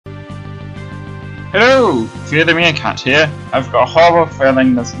Hello! Fear the Meerkat here. I've got a horrible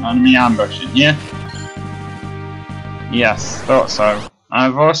feeling there's an enemy ambush in here. Yes, thought so.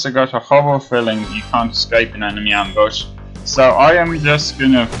 I've also got a horrible feeling you can't escape an enemy ambush. So I am just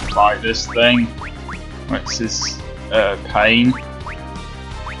gonna fight this thing, which is pain.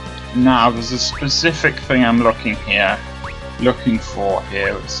 Now there's a specific thing I'm looking for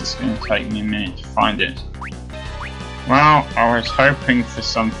here, which is gonna take me a minute to find it. Well, I was hoping for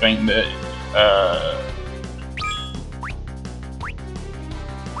something that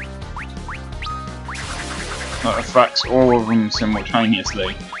that affects all of them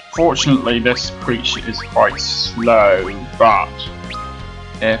simultaneously. Fortunately, this creature is quite slow, but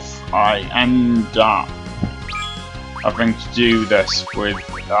if I end up having to do this twice,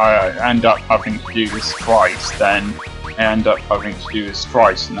 then I end up having to do this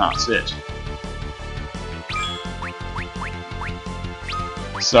twice, and that's it.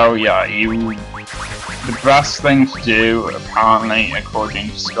 So yeah, the best thing to do, apparently, according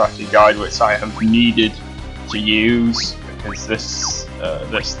to Strategy Guide, which I have needed to use because this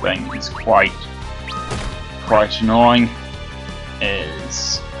thing is quite annoying,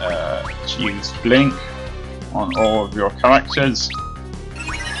 is to use Blink on all of your characters.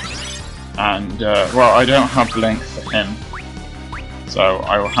 And well, I don't have Blink for him, so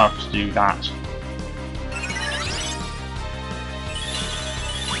I will have to do that.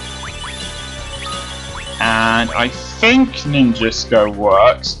 And I think Ninja Scope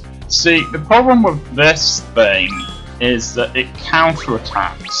works. See, the problem with this thing is that it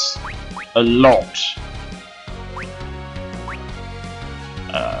counterattacks a lot.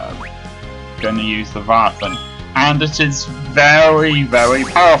 Gonna use the Varthan, and it is very, very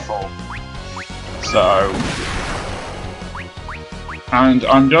powerful. So, and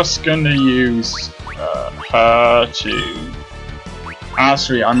I'm just gonna use her to.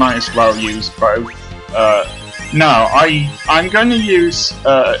 Actually, I might as well use both. No, I'm going to use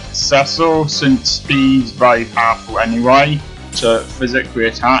Cecil, since speed's very powerful anyway, to physically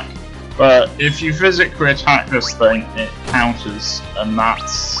attack. But if you physically attack this thing, it counters, and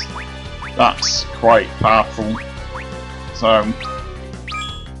that's quite powerful. So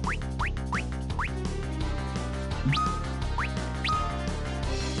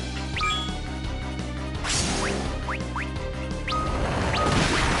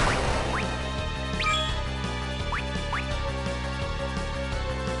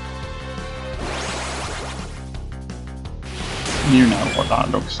you know what that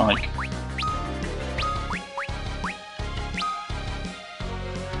looks like.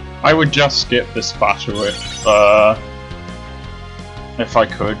 I would just skip this battle if I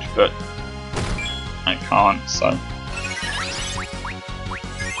could, but I can't, so.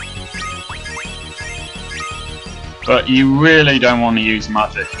 But you really don't want to use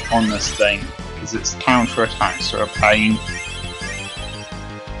magic on this thing, because its counter-attacks are a pain.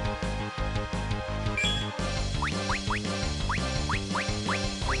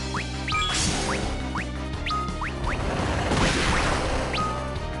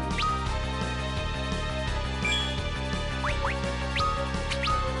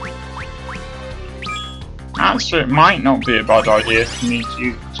 Actually, it might not be a bad idea for me to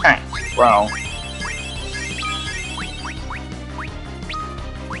use Protect as well.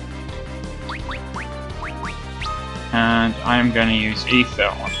 And I'm going to use Ether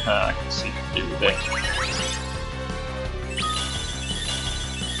on her, because she can do with it.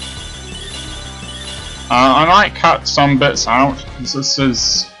 I might cut some bits out, because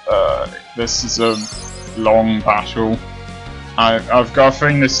this is a long battle. I've got a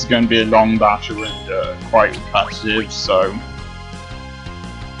feeling this is going to be a long battle and quite repetitive, so.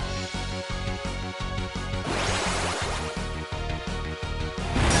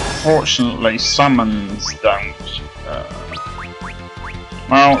 Fortunately, summons don't.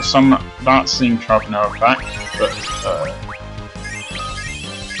 Well, that seemed to have no effect, but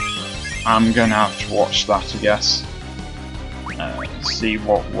I'm gonna have to watch that, I guess, see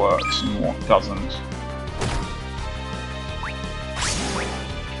what works and what doesn't.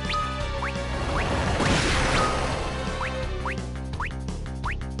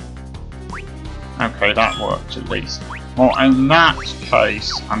 Okay, that worked at least. Well, in that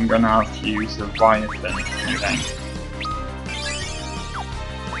case, I'm gonna have to use the Leviathan again.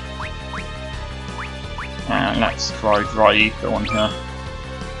 Let's try Dry Ether on her.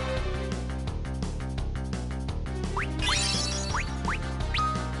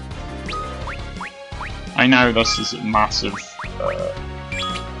 I know this is a massive.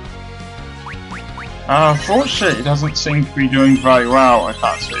 Fortunately, it doesn't seem to be doing very well, if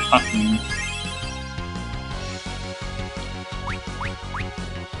that's what happened.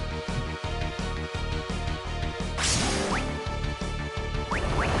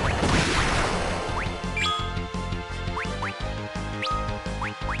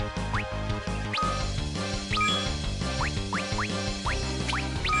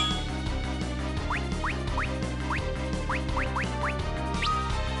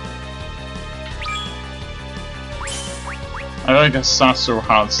 I think Sasor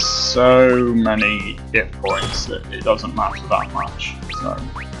has so many hit points that it doesn't matter that much. So.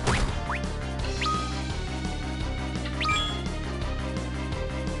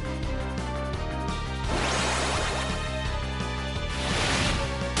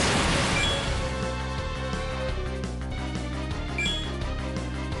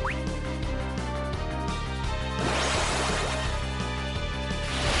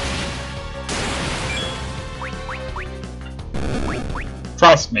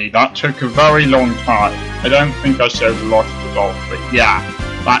 Trust me, that took a very long time. I don't think I showed a lot of the dog, but yeah,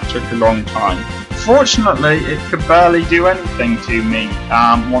 that took a long time. Fortunately, it could barely do anything to me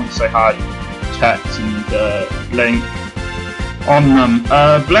once I had Tet and Blink on them.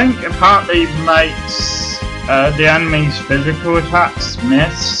 Blink apparently makes the enemy's physical attacks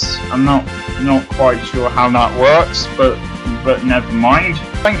miss. I'm not quite sure how that works, but never mind.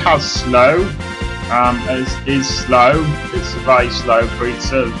 Blink has slow. Is slow. It's a very slow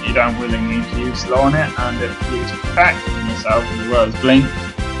creature. You don't really need to use slow on it, and if you use protect on yourself as well as blink,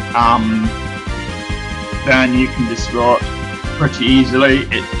 then you can destroy it pretty easily.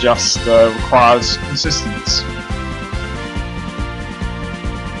 It just requires persistence.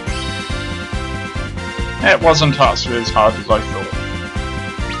 It wasn't actually as hard as I thought,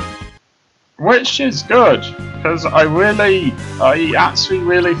 which is good. Because I actually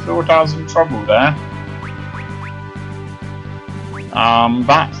really thought I was in trouble there.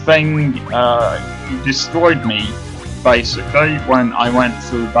 That thing destroyed me, basically, when I went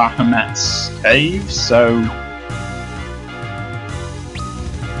through Bahamut's cave, so...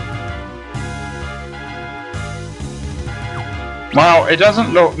 Well, it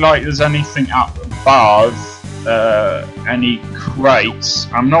doesn't look like there's anything up above, any crates.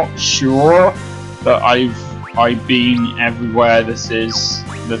 I'm not sure that I've been everywhere there is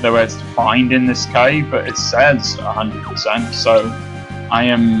to find in this cave, but it says 100%, so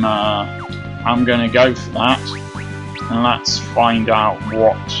I'm gonna go for that, and let's find out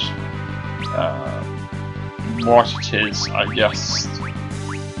what it is I just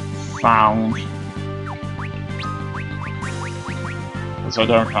found, because I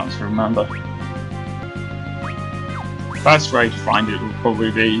don't actually remember. Best way to find it will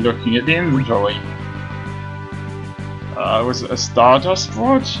probably be looking at the inventory. Was it a Stardust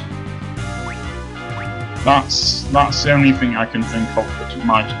Rod? That's the only thing I can think of that it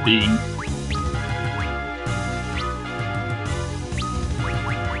might have been.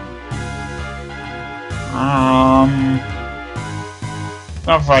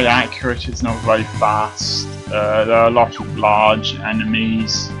 Not very accurate, it's not very fast. There are a lot of large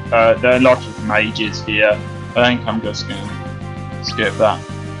enemies. There are a lot of mages here. I think I'm just going to skip that.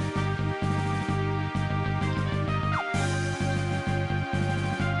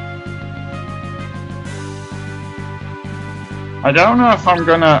 I don't know if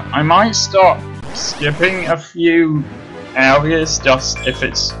I might start skipping a few areas just if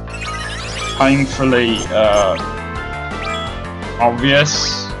it's painfully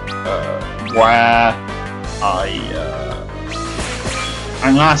obvious where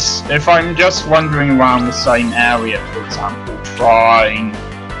unless if I'm just wandering around the same area, for example, trying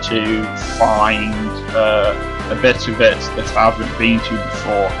to find a bit of it that I haven't been to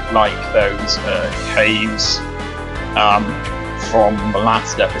before, like those caves from the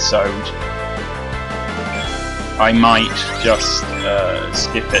last episode, I might just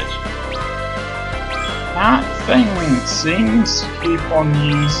skip it. That thing seems to keep on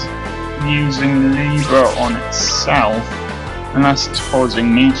using Libra on itself, unless it's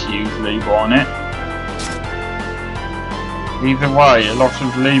causing me to use Libra on it. Either way, a lot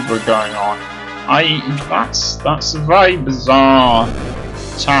of Libra going on. That's a very bizarre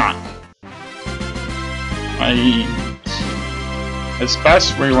attack.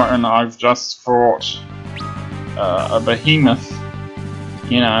 Especially when I've just fought a behemoth,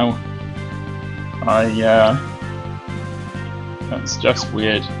 you know. That's just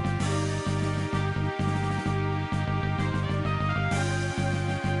weird.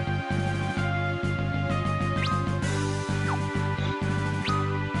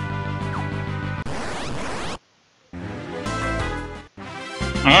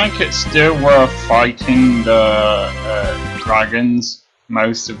 I think it's still worth fighting the dragons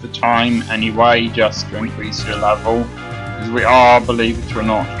most of the time anyway, just to increase your level, because we are, believe it or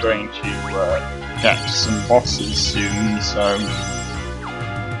not, going to get some bosses soon. So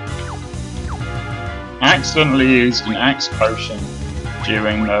I accidentally used an X potion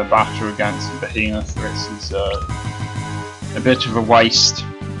during the battle against the behemoth. This is a bit of a waste.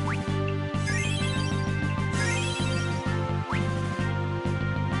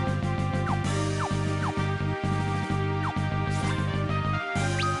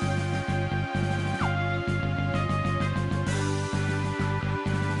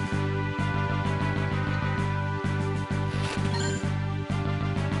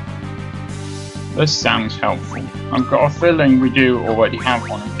 This sounds helpful. I've got a feeling we do already have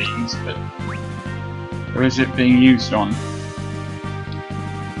one of these, but who is it being used on?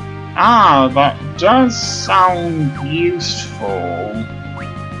 Ah, that does sound useful.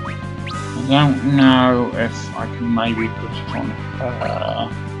 I don't know if I can maybe put it on her,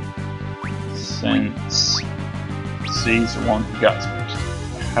 since she's the one who gets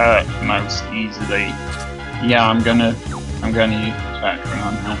hurt most easily. Yeah, I'm gonna use protection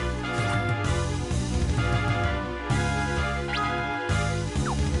on her.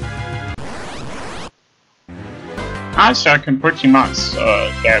 Actually, I can pretty much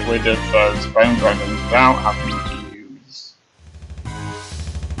get rid of those bone dragons without having to use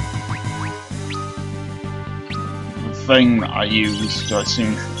the thing that I used. I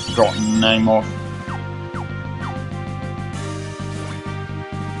seem to have forgotten the name of.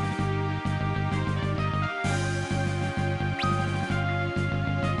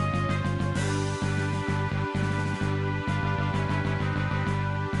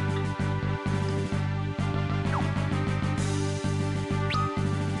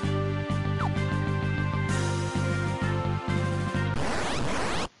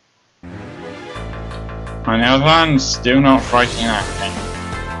 On the other hand, still not fighting that thing.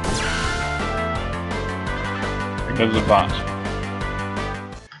 Because of that.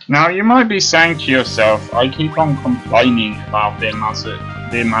 Now you might be saying to yourself, I keep on complaining about the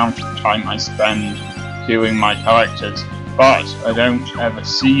amount of time I spend queuing my characters, but I don't ever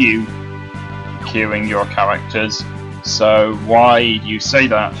see you queuing your characters, so why do you say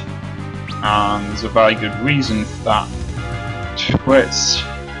that? And there's a very good reason for that. Twitch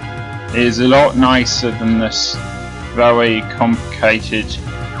is a lot nicer than this very complicated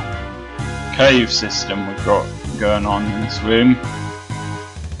cave system we've got going on in this room.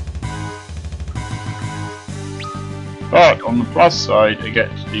 But on the plus side, I get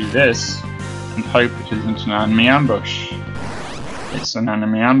to do this and hope it isn't an enemy ambush. It's an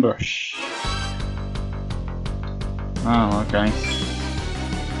enemy ambush. Oh, okay.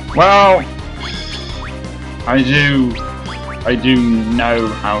 Well, I do know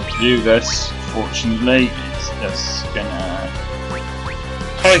how to do this. Fortunately, it's just gonna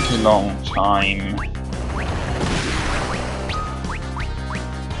take a long time.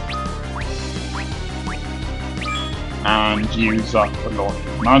 And use up a lot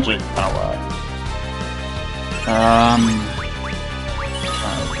of magic power.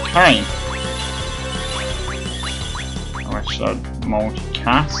 Okay. I wish I'd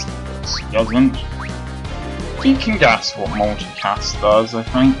multicast, but it doesn't. You can guess what multicast does, I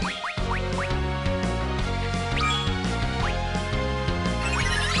think.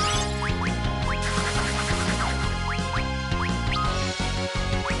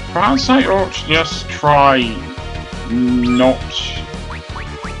 Perhaps I ought to just try not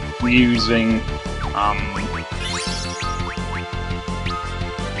using,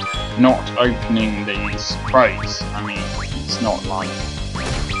 not opening these crates. I mean, it's not like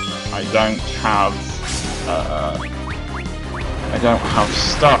I don't have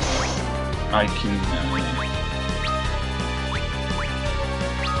stuff I can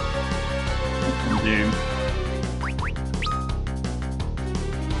do.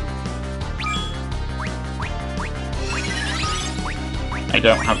 I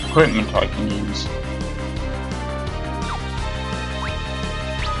don't have equipment I can use.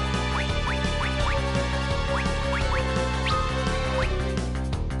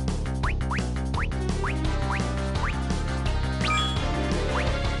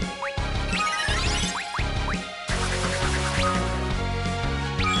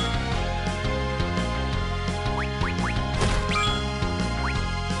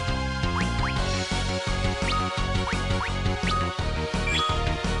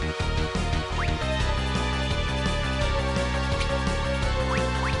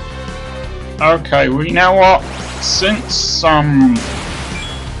 Okay, well, you know what? Since the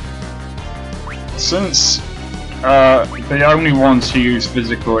only ones who use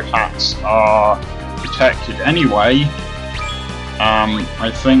physical attacks are protected anyway,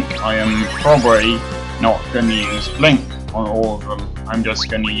 I think I am probably not going to use Blink on all of them. I'm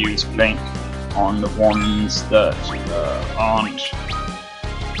just going to use Blink on the ones that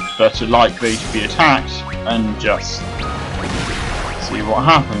that are likely to be attacked, and just see what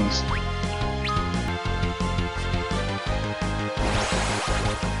happens.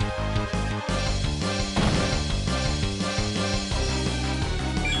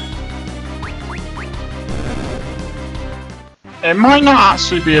 It might not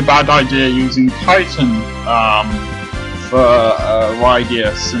actually be a bad idea using Titan for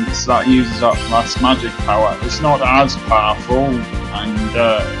Rydia, since that uses up less magic power. It's not as powerful, and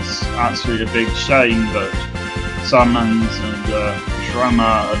it's actually a big shame that summons and tremor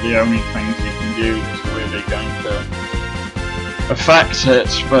are the only things you can do that's really going to affect it,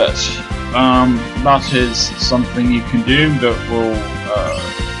 but that is something you can do that will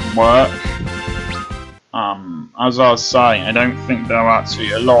work. As I was saying, I don't think there are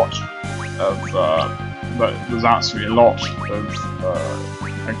actually a lot of there's actually a lot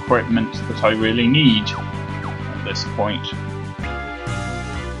of equipment that I really need at this point.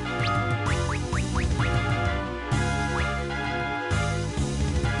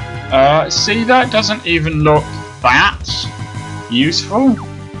 See, that doesn't even look that useful.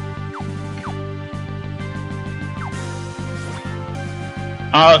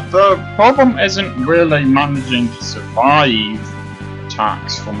 The problem isn't really managing to survive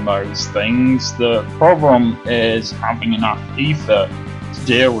attacks from those things. The problem is having enough ether to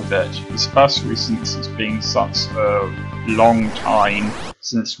deal with it, especially since it's been such a long time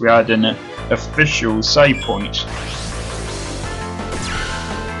since we had an official save point.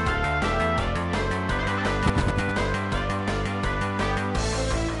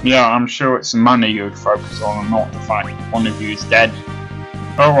 Yeah, I'm sure it's money you'd focus on and not the fact that one of you is dead.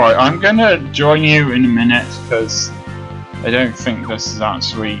 Alright, I'm gonna join you in a minute because I don't think this is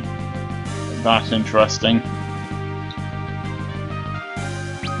actually that interesting.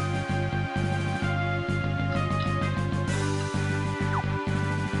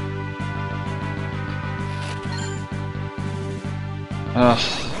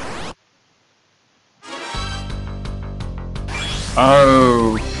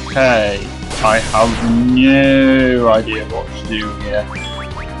 Okay, I have no idea what to do here.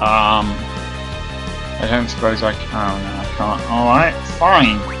 I don't suppose I can. I can't. Alright,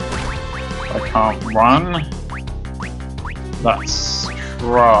 fine. I can't run. Let's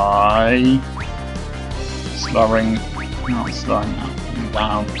try not slowing that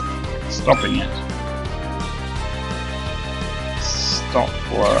down, stopping it. Stop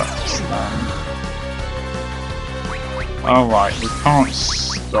works then. Alright, we can't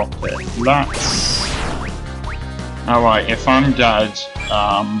stop it. Let's... Alright, if I'm dead,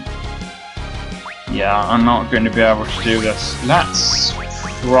 yeah, I'm not going to be able to do this. Let's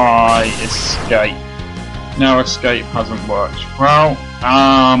try escape. No, escape hasn't worked. Well,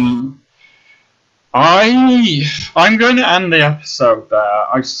 I'm going to end the episode there.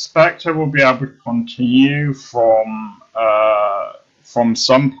 I suspect I will be able to continue from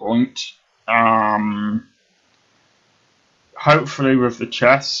some point. Hopefully with the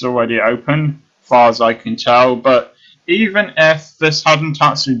chests already open, as far as I can tell, but even if this hadn't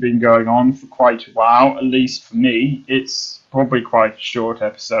actually been going on for quite a while, at least for me, it's probably quite a short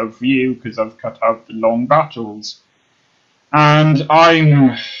episode for you, because I've cut out the long battles. And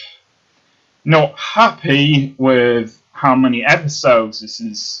I'm not happy with how many episodes this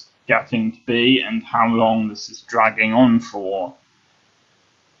is getting to be, and how long this is dragging on for.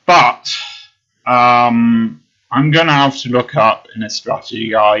 But, I'm going to have to look up in a strategy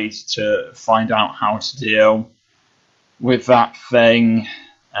guide to find out how to deal with that thing,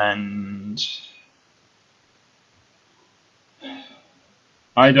 and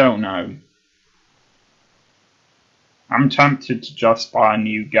I don't know. I'm tempted to just buy a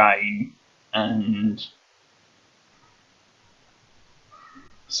new game and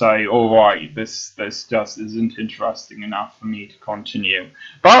say, alright, this just isn't interesting enough for me to continue.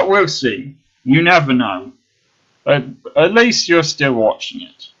 But we'll see. You never know. At least you're still watching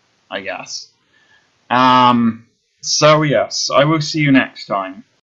it, I guess. So yes, I will see you next time.